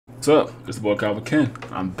What's up? It's the boy Calvin Ken.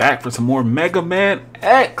 I'm back for some more Mega Man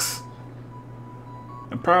X.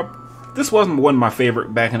 And this wasn't one of my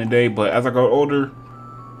favorite back in the day, but as I got older,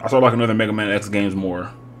 I started liking other Mega Man X games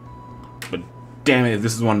more. But damn it, if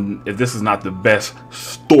this is not the best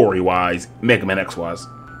story-wise, Mega Man X-wise.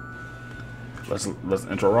 Let's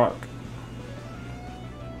intro rock.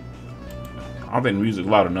 I don't think the music's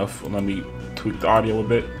loud enough. Let me tweak the audio a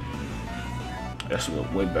bit. That should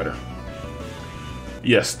look way better.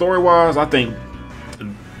 Yeah, story-wise, I think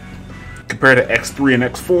compared to X3 and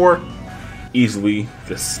X4, easily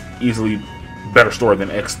better story than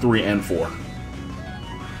X3 and 4.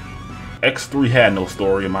 X3 had no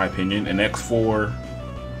story, in my opinion, and X4,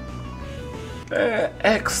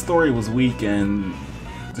 X story was weak, and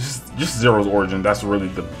just Zero's origin. That's really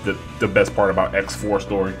the best part about X4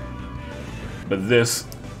 story. But this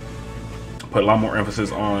put a lot more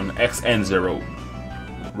emphasis on X and Zero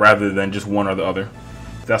rather than just one or the other.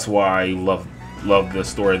 That's why I love the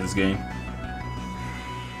story of this game.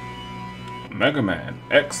 Mega Man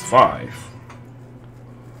X5.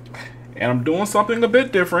 And I'm doing something a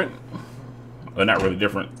bit different. Well, not really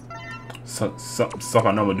different. Stuff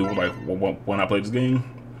I normally do like when I play this game.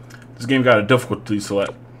 This game got a difficulty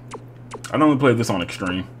select. I normally play this on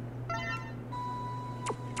extreme.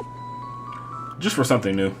 Just for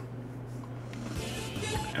something new.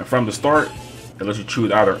 And from the start, it lets you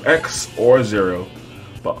choose either X or Zero.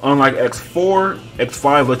 But unlike X4,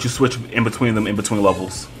 X5 lets you switch in between them in between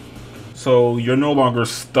levels. So you're no longer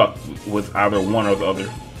stuck with either one or the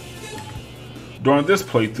other. During this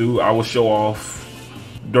playthrough, I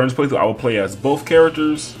will play as both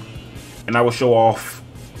characters, and I will show off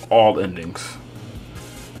all endings.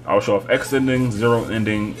 I will show off X ending, Zero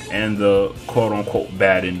ending, and the quote-unquote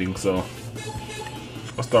bad ending. So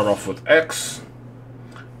let's start off with X,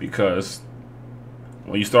 because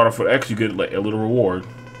when you start off with X, you get like a little reward.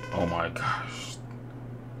 Oh my gosh.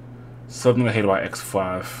 Something I hate about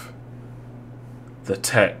X5. The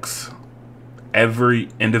text. Every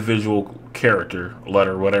individual character,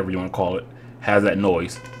 letter, whatever you want to call it, has that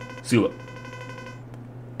noise. See, look.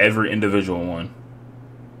 Every individual one.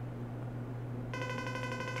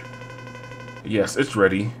 Yes, it's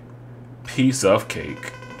ready. Piece of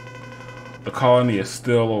cake. The colony is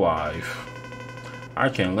still alive. I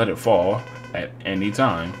can't let it fall at any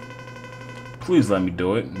time. Please let me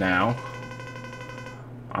do it now.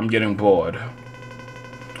 I'm getting bored.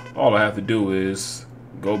 All I have to do is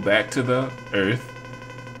go back to the Earth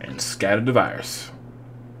and scatter the virus.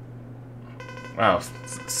 Wow,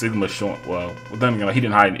 Sigma showing. Well, then again, he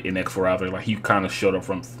didn't hide in X4 either. Like, he kind of showed up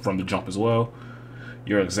from the jump as well.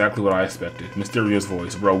 You're exactly what I expected. Mysterious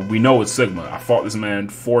voice, bro. We know it's Sigma. I fought this man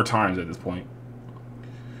 4 times at this point.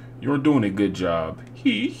 You're doing a good job.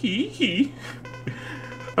 He.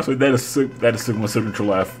 I swear that is Sigma's signature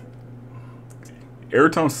laugh. Every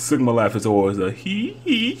time Sigma laughs, it's always a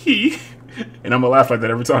he. And I'm gonna laugh like that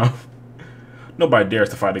every time. Nobody dares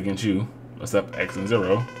to fight against you, except X and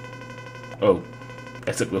Zero. Oh,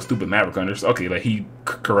 except those stupid Maverick Hunters. Okay, like he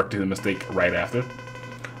corrected the mistake right after.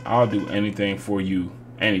 I'll do anything for you.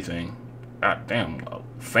 Anything. God damn,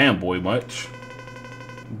 fanboy much.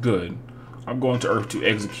 Good. I'm going to Earth to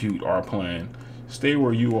execute our plan. Stay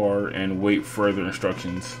where you are and wait further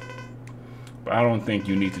instructions. But I don't think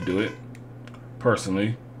you need to do it.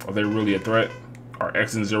 Personally, are they really a threat? Are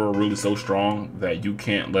X and Zero really so strong that you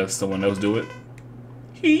can't let someone else do it?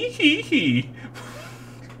 He.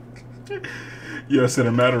 Yes, in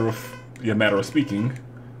a matter of speaking,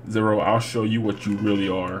 Zero, I'll show you what you really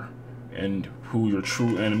are and who your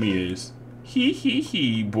true enemy is.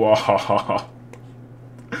 He. Blah.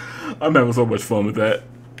 I'm having so much fun with that.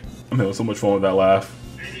 I'm having so much fun with that laugh.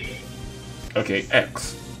 Okay,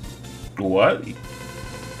 X. What?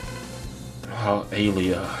 Oh,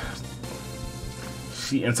 Alia.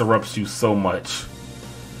 She interrupts you so much.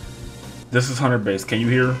 This is Hunter Base. Can you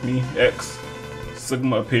hear me, X?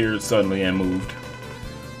 Sigma appeared suddenly and moved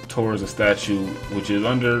towards a statue which is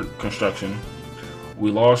under construction. We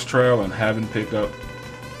lost trail and haven't picked up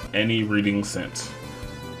any reading since.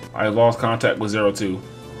 I lost contact with Zero too.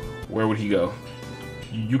 Where would he go?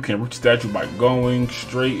 You can reach the statue by going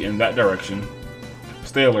straight in that direction.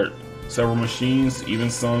 Stay alert. Several machines, even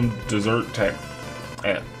some desert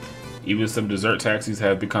taxis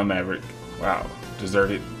have become Maverick. Wow,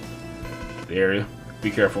 deserted the area. Be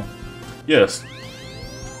careful. Yes.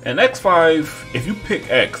 In X5, if you pick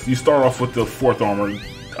X, you start off with the 4th armor,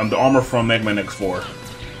 the armor from Mega Man X4,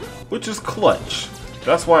 which is clutch.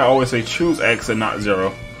 That's why I always say choose X and not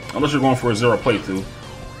Zero, unless you're going for a Zero playthrough.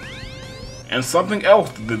 And something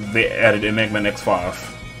else that they added in Mega Man X5.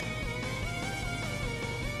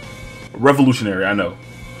 Revolutionary, I know.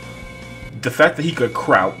 The fact that he could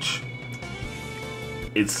crouch,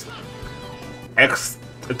 it's X.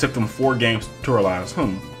 It took them 4 games to realize,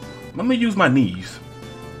 let me use my knees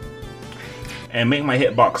and make my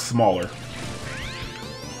hitbox smaller.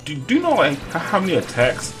 Do you know like how many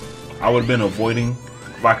attacks I would have been avoiding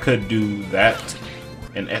if I could do that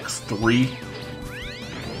in X3?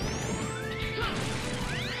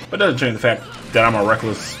 But it doesn't change the fact that I'm a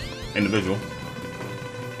reckless individual.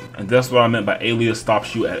 And that's what I meant by Aelia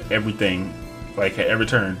stops you at everything, like at every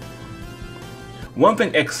turn. One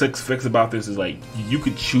thing X6 fixed about this is like you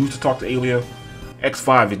could choose to talk to Aelia.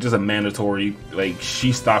 X5 is just a mandatory, like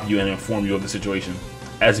she stop you and inform you of the situation,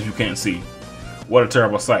 as if you can't see. What a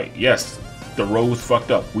terrible sight. Yes, the road's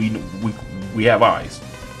fucked up. We have eyes.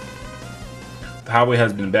 The highway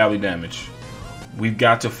has been badly damaged. We've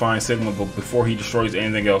got to find Sigma before he destroys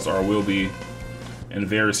anything else, or we'll be in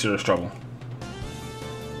very serious trouble.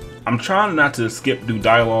 I'm trying not to skip through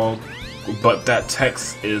dialogue, but that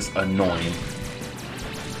text is annoying.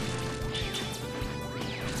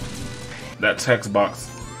 That text box,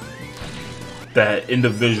 that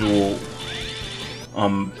individual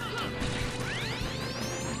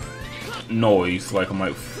noise, like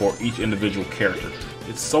for each individual character,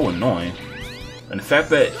 it's so annoying. And the fact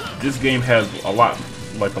that this game has a lot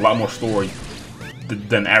more story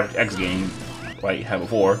than average X game like had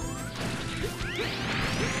before,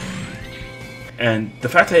 and the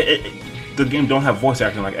fact that the game don't have voice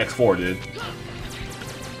acting like X4 did.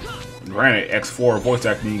 Granted, X4 voice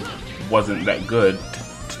acting wasn't that good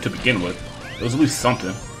to begin with. It was at least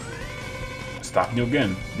something. Stopping you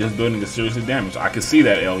again. This building is seriously damaged. I can see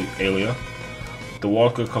that, Aelia. The wall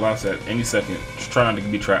could collapse at any second. Just try not to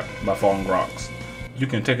be trapped by falling rocks. You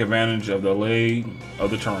can take advantage of the lay of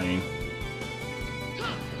the terrain.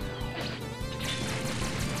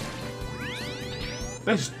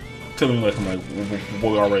 They just telling me like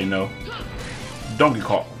what we already know. Don't get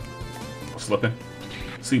caught slipping.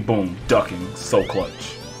 See, boom, ducking, so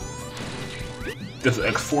clutch. This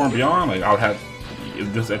X4 and beyond, like I would have,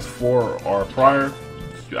 if this X4 or prior,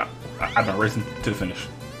 I've been racing to the finish.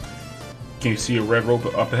 Can you see a red rope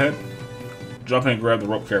up ahead? Jump in and grab the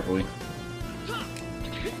rope carefully.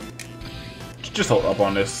 Just hold up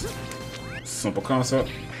on this. Simple concept.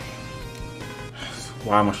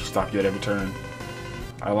 Why must you stop you at every turn?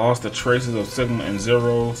 I lost the traces of Sigma and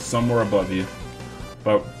Zero somewhere above you.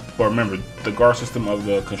 But remember, the guard system of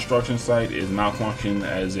the construction site is malfunctioning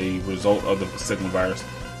as a result of the Sigma virus.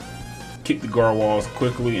 Kick the guard walls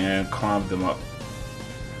quickly and climb them up.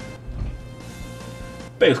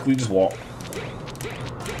 Basically, just walk.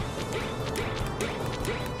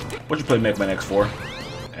 What you play Mega Man X for?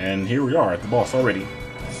 And here we are at the boss already.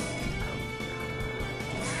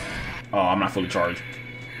 Oh, I'm not fully charged.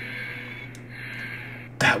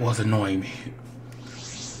 That was annoying me.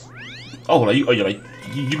 Oh, you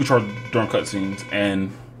can charge during cutscenes,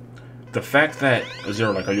 and the fact that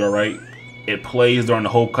Zero, like, are you alright? It plays during the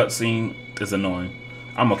whole cutscene is annoying.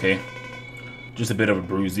 I'm okay. Just a bit of a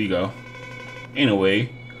bruised ego.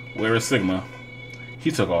 Anyway, where is Sigma? He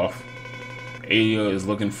took off. Aelia is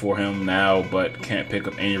looking for him now, but can't pick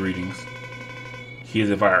up any readings. He is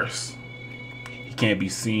a virus. He can't be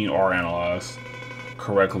seen or analyzed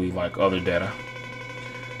correctly like other data.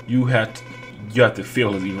 You have to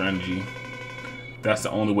feel his evil energy. That's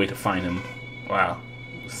the only way to find him. Wow.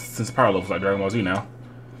 Since the power level's like Dragon Ball Z now.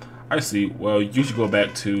 I see. Well, you should go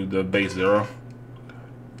back to the base Zero.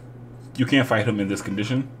 You can't fight him in this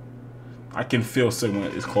condition. I can feel Sigma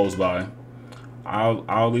is close by.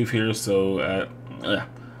 I'll leave here so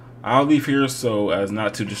as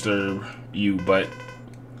not to disturb you, but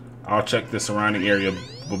I'll check the surrounding area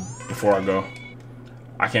before I go.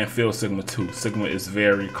 I can feel Sigma too. Sigma is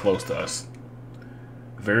very close to us.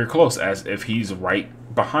 Very close, as if he's right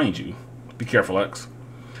behind you. Be careful, X.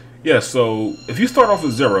 Yeah, so if you start off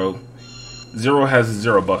with Zero, Zero has a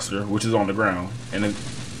Zero Buster, which is on the ground, and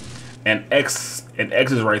X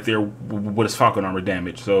is right there with his Falcon armor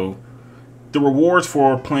damage. So the rewards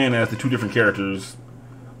for playing as the two different characters,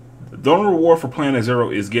 the only reward for playing as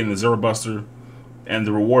Zero is getting the Zero Buster, and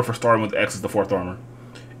the reward for starting with X is the 4th armor.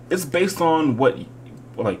 It's based on what,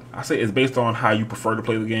 like I say, it's based on how you prefer to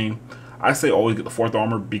play the game. I say always get the 4th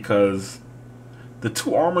armor because the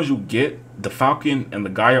 2 armors you get, the Falcon and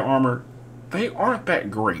the Gaia armor, they aren't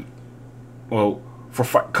that great. Well, for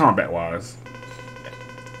combat wise.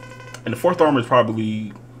 And the 4th armor is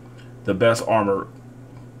probably the best armor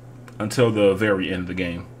until the very end of the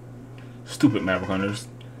game. Stupid Maverick Hunters.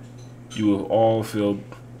 You will all feel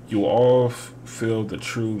the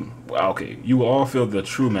true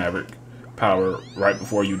Maverick power right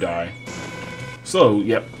before you die. So,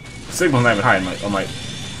 yep. Sigma's not even hiding. I'm like,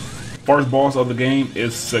 first boss of the game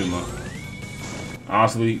is Sigma.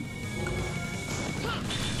 Honestly,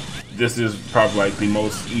 this is probably like the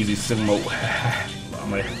most easy Sigma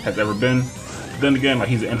has ever been. But then again, like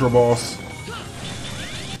he's an intro boss.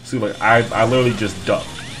 See, like I literally just duck.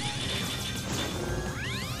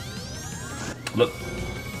 Look,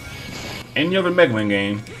 any other Mega Man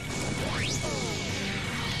game.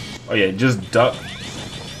 Oh yeah, just duck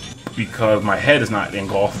because my head is not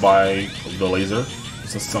engulfed by the laser.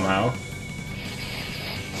 So somehow.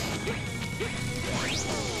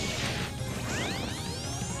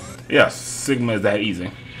 Yeah, Sigma is that easy.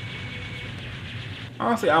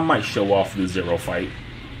 Honestly, I might show off the Zero fight.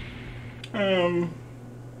 I'm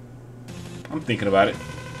thinking about it.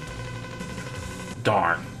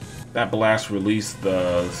 Darn. That blast released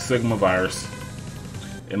the Sigma virus.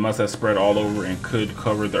 It must have spread all over and could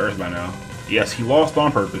cover the Earth by now. Yes, he lost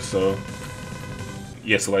on purpose, so...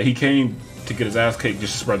 Yes, so like he came to get his ass kicked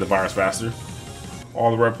just to spread the virus faster.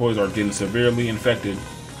 All the Reploids are getting severely infected.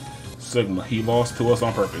 Sigma, he lost to us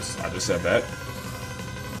on purpose. I just said that.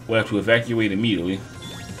 We'll have to evacuate immediately.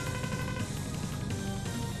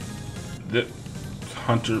 The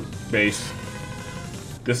Hunter Base.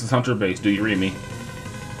 This is Hunter Base. Do you read me?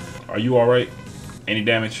 Are you alright? Any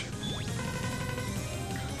damage?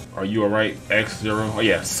 Are you alright? X0. Oh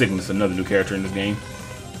yeah, Sigma's another new character in this game.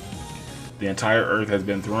 The entire Earth has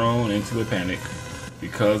been thrown into a panic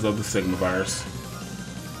because of the Sigma virus.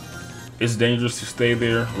 It's dangerous to stay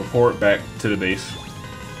there. Report back to the base.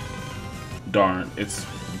 Darn it, it's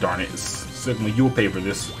Sigma. You will pay for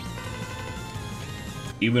this.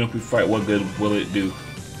 Even if we fight, what good will it do?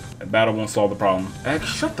 A battle won't solve the problem. X,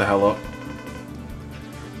 shut the hell up.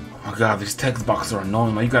 Oh my god, these text boxes are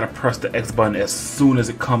annoying. Like, you gotta press the X button as soon as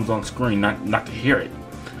it comes on screen, not to hear it.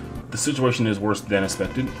 The situation is worse than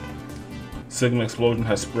expected. Sigma explosion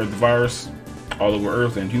has spread the virus all over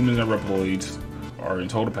Earth, and humans and Reploids are in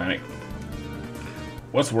total panic.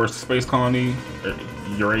 What's worse, the space colony,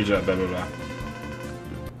 Eurasia, blah blah blah.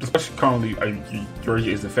 The space colony,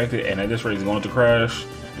 Eurasia is infected, and at this rate is going to crash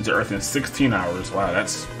into Earth in 16 hours. Wow,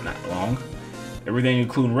 that's not long. Everything,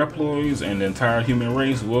 including Reploids and the entire human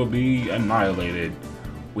race, will be annihilated.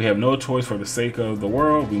 We have no choice for the sake of the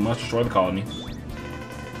world. We must destroy the colony.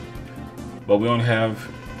 But we only have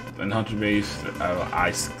an Hunter Base.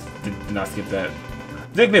 I did not skip that.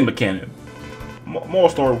 The Enigma cannon. Moral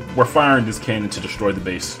story, we're firing this cannon to destroy the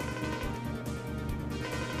base.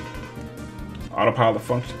 Autopilot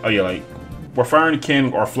function. Oh yeah, like we're firing the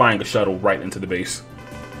cannon or flying a shuttle right into the base.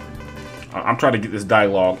 I'm trying to get this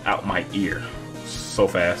dialogue out my ear so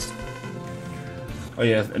fast. Oh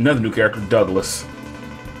yeah, another new character, Douglas.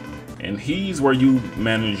 And he's where you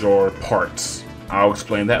manage your parts. I'll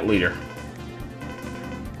explain that later.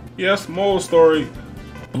 Yes, moral story,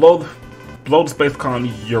 blow the space colony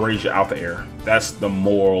Eurasia out the air. That's the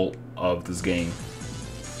moral of this game.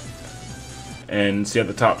 And see at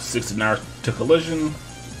the top, 16 hours to collision,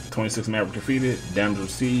 26 Maverick defeated, damage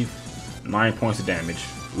received, 9 points of damage.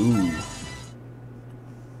 Ooh.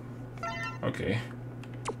 Okay.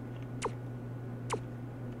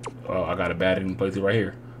 Well, I got a bad ending playthrough right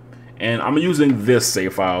here. And I'm using this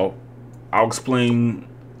save file. I'll explain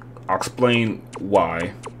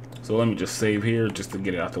why. So let me just save here just to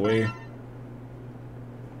get it out the way.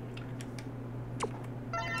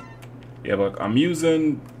 Yeah, but I'm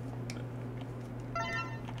using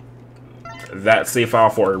that save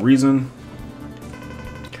file for a reason.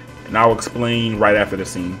 And I'll explain right after the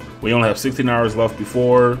scene. We only have 16 hours left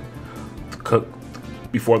before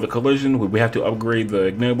the collision. We have to upgrade the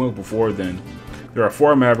Enigma before then. There are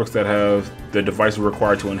 4 Mavericks that have the devices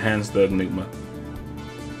required to enhance the Enigma.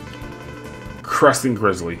 Crescent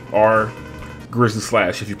Grizzly, or Grizzly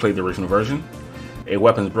Slash if you played the original version. A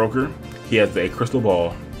weapons broker. He has a crystal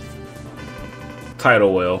ball.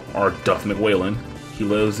 Tidal Whale, or Duff McWhalen. He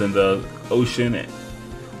lives in the ocean.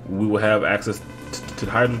 We will have access to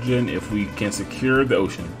hydrogen if we can secure the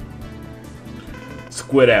ocean.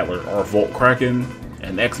 Squid Adler, or Volt Kraken.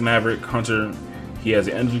 An ex-Maverick Hunter. He has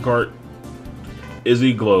an energy cart.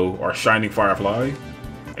 Izzy Glow, or Shining Firefly.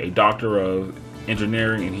 A doctor of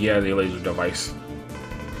engineering, and he has a laser device.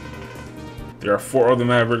 There are 4 other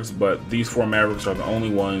Mavericks, but these 4 Mavericks are the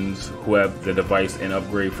only ones who have the device and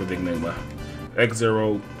upgrade for the Enigma.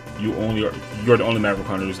 X0, you're the only Maverick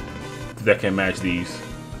Hunters that can match these.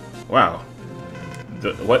 Wow.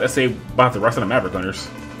 What did I say about the rest of the Maverick Hunters?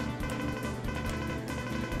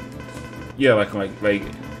 Yeah, like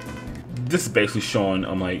this is basically showing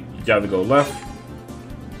like you gotta go left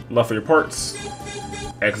for your parts,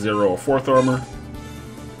 X0 or 4th armor,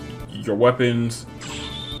 your weapons.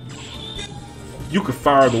 You could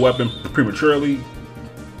fire the weapon prematurely,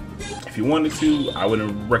 If you wanted to, I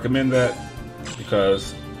wouldn't recommend that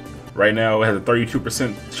because right now it has a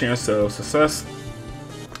 32% chance of success.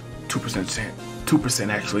 2% chance, 2%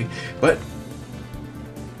 actually, but.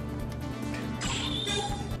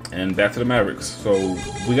 And back to the Mavericks. So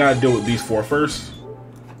we gotta deal with these 4 first.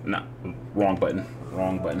 Nah, wrong button.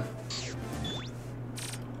 Wrong button.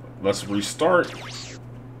 Let's restart.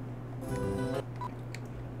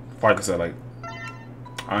 Like I said, like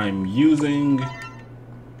I'm using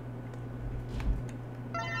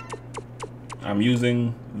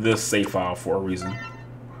this save file for a reason.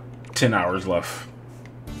 10 hours left.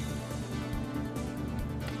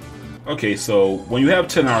 Okay, so when you have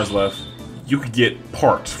 10 hours left, you could get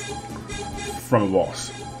parts from a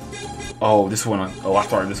boss. Oh, this one. Oh, I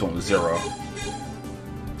started this one with 0.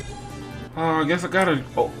 I guess I gotta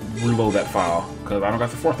reload that file because I don't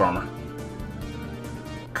got the 4th armor.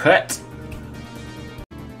 Cut.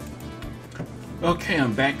 Okay,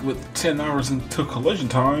 I'm back with 10 hours into collision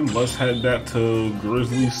time. Let's head back to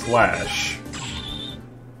Grizzly Slash.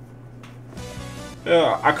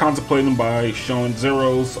 Yeah, I contemplated them by showing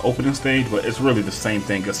Zero's opening stage, but it's really the same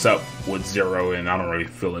thing except with Zero, and I don't really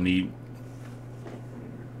feel a need.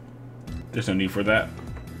 There's no need for that.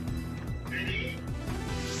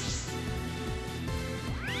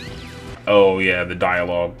 Oh yeah, the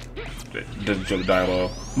dialogue. The joke dialogue.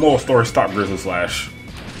 Moral story, stop Grizzly Slash.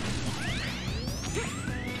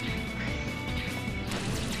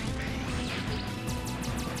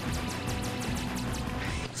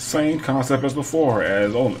 Same concept as before,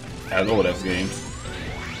 as Olaf's games.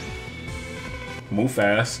 Move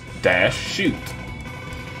fast, dash, shoot.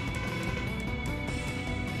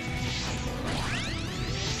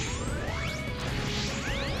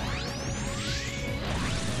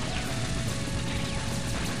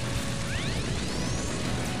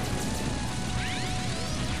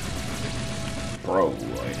 Bro,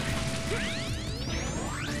 like,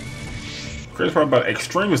 crazy part about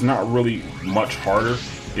Extreme is not really much harder.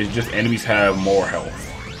 It's just enemies have more health.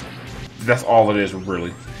 That's all it is,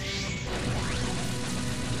 really.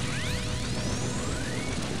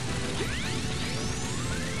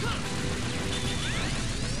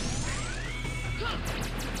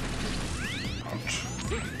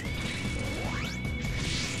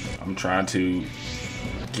 I'm trying to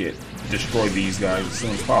destroy these guys as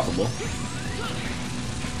soon as possible.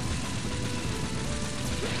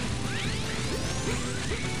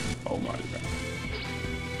 Oh my god.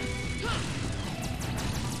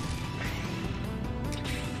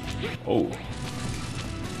 Oh.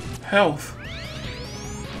 Health.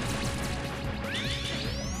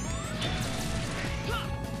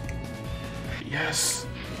 Yes.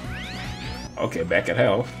 Okay, back at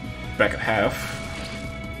health. Back at half.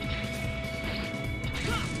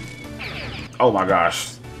 Oh my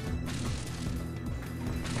gosh.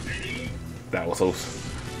 That was so...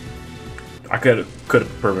 I could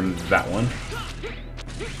have prevented that one.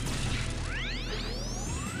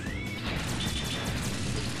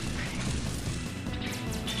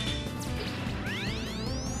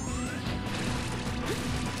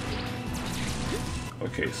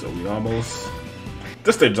 Okay, so we almost...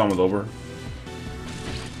 This stage is almost over.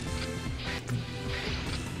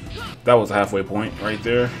 That was a halfway point right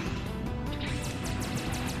there.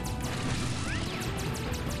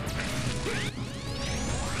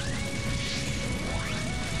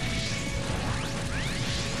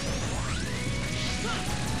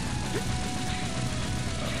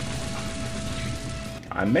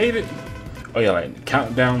 I made it. Oh yeah, like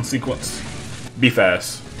countdown sequence. Be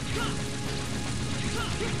fast.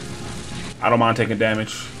 I don't mind taking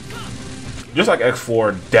damage. Just like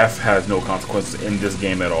X4, death has no consequences in this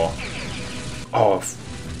game at all. Oh,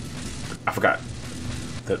 I forgot.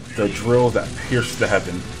 The drills that pierce the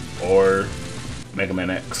heaven, or Mega Man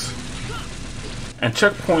X. And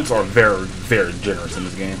checkpoints are very, very generous in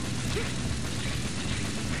this game.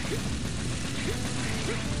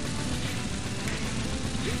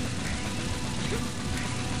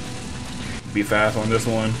 Be fast on this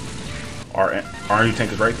one. Our energy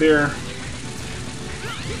tank is right there.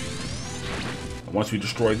 Once we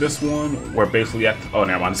destroy this one, we're basically at... Oh,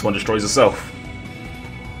 never mind. This one destroys itself.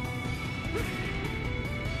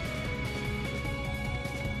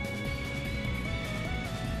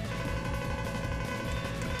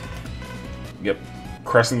 Yep.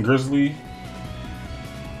 Crescent Grizzly.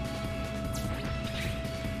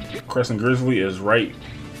 Crescent Grizzly is right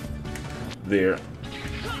there.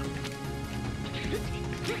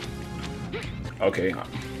 Okay.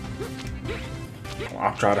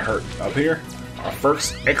 I'll try to hurt up here. Our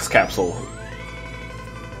first X capsule.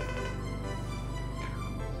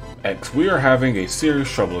 X, we are having a serious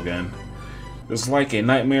trouble again. It's like a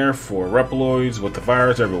nightmare for Reploids with the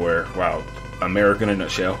virus everywhere. Wow, America in a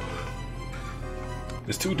nutshell.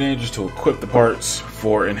 It's too dangerous to equip the parts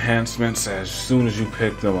for enhancements as soon as you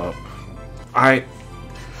pick them up.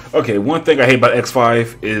 Okay, one thing I hate about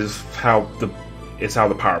X5 is how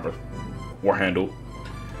the power were handled.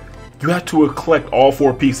 You have to collect all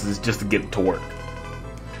 4 pieces just to get it to work.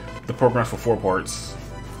 The program's for 4 parts.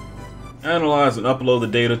 Analyze and upload the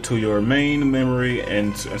data to your main memory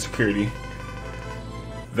and security.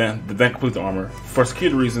 Then complete the armor. For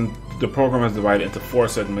security reasons, the program is divided into 4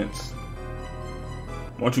 segments.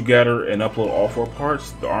 Once you gather and upload all 4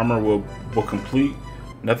 parts, the armor will complete.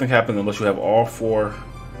 Nothing happens unless you have all 4.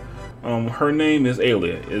 Her name is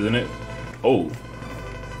Alia, isn't it? Oh.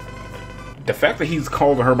 The fact that he's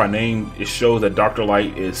calling her by name, it shows that Dr.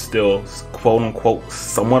 Light is still quote-unquote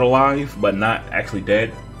somewhat alive, but not actually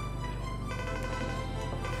dead.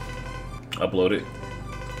 Upload it.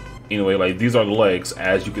 Anyway, like, these are the legs,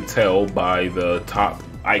 as you can tell by the top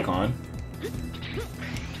icon.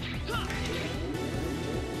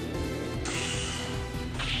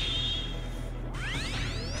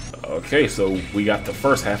 Okay, so we got the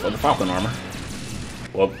first half of the Falcon armor.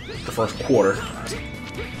 Well, the first quarter.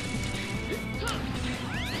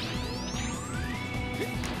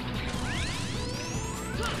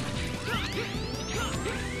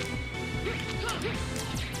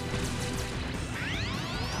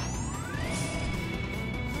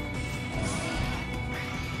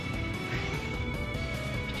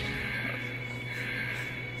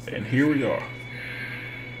 And here we are.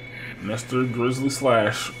 Mr. Grizzly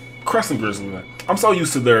slash Crescent Grizzly. I'm so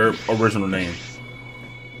used to their original name.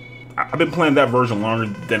 I've been playing that version longer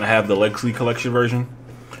than I have the Legacy Collection version.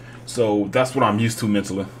 So that's what I'm used to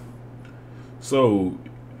mentally. So,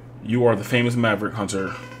 you are the famous Maverick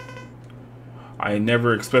Hunter. I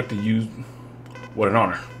never expected you. What an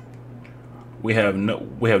honor. We have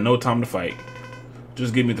no time to fight.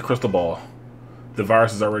 Just give me the crystal ball. The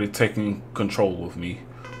virus is already taking control of me.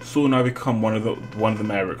 Soon I become one of the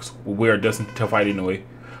Mavericks. We are destined to fight anyway.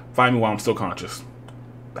 Find me while I'm still conscious.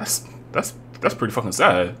 That's pretty fucking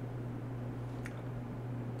sad.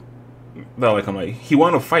 No, like, I'm like, he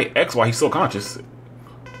wanted to fight X while he's still conscious.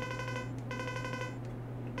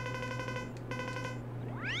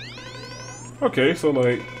 Okay, so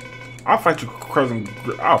like, I'll fight you, Crescent.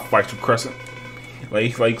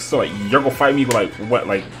 So you're gonna fight me, but like, what?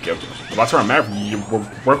 Like, if I turn Maverick,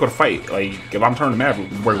 we're gonna fight. Like, if I'm turning Maverick,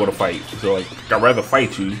 we're gonna fight. So like, I'd rather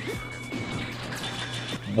fight you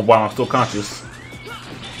while I'm still conscious.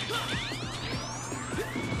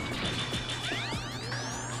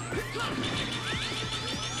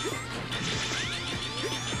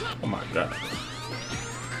 Oh my god.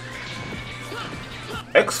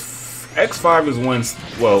 X5 is when,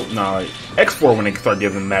 well, nah, like, X4 when they start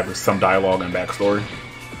giving Maverick some dialogue and backstory.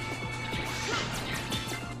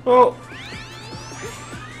 Well,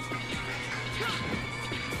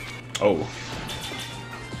 oh,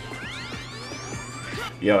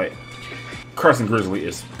 yeah, like, Crescent Grizzly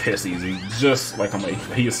is piss easy. Just like, I'm like,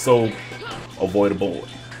 he is so avoidable.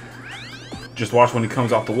 Just watch when he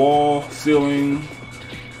comes out the wall, ceiling,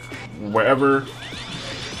 wherever.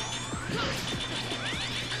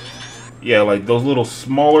 Yeah, like those little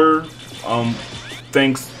smaller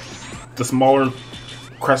things, the smaller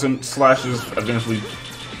crescent slashes eventually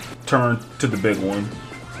turn to the big one.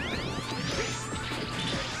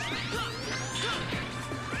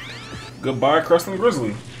 Goodbye, Crescent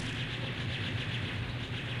Grizzly.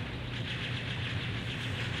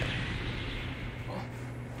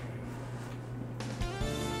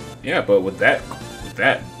 Yeah, but with that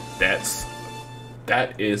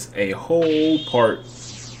is a whole part.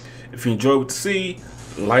 If you enjoyed what you see,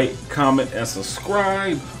 like, comment, and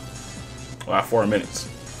subscribe. Well, 4 minutes.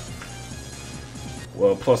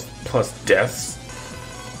 Well, plus deaths.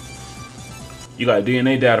 You got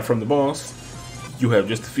DNA data from the boss you have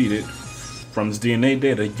just defeated. From this DNA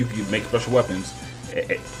data, you can make special weapons.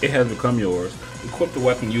 It has become yours. Equip the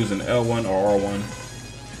weapon using L1 or R1.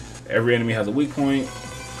 Every enemy has a weak point.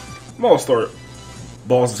 Most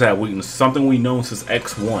bosses have weakness. Something we know since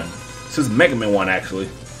X1. Since Mega Man 1, actually.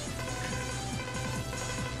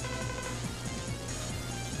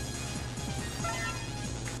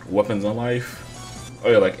 Weapons on life.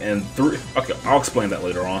 Oh yeah, like, and 3. Okay, I'll explain that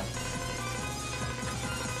later on.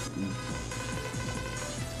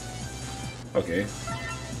 Okay.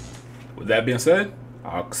 With that being said,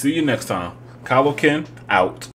 I'll see you next time. Kaioken out.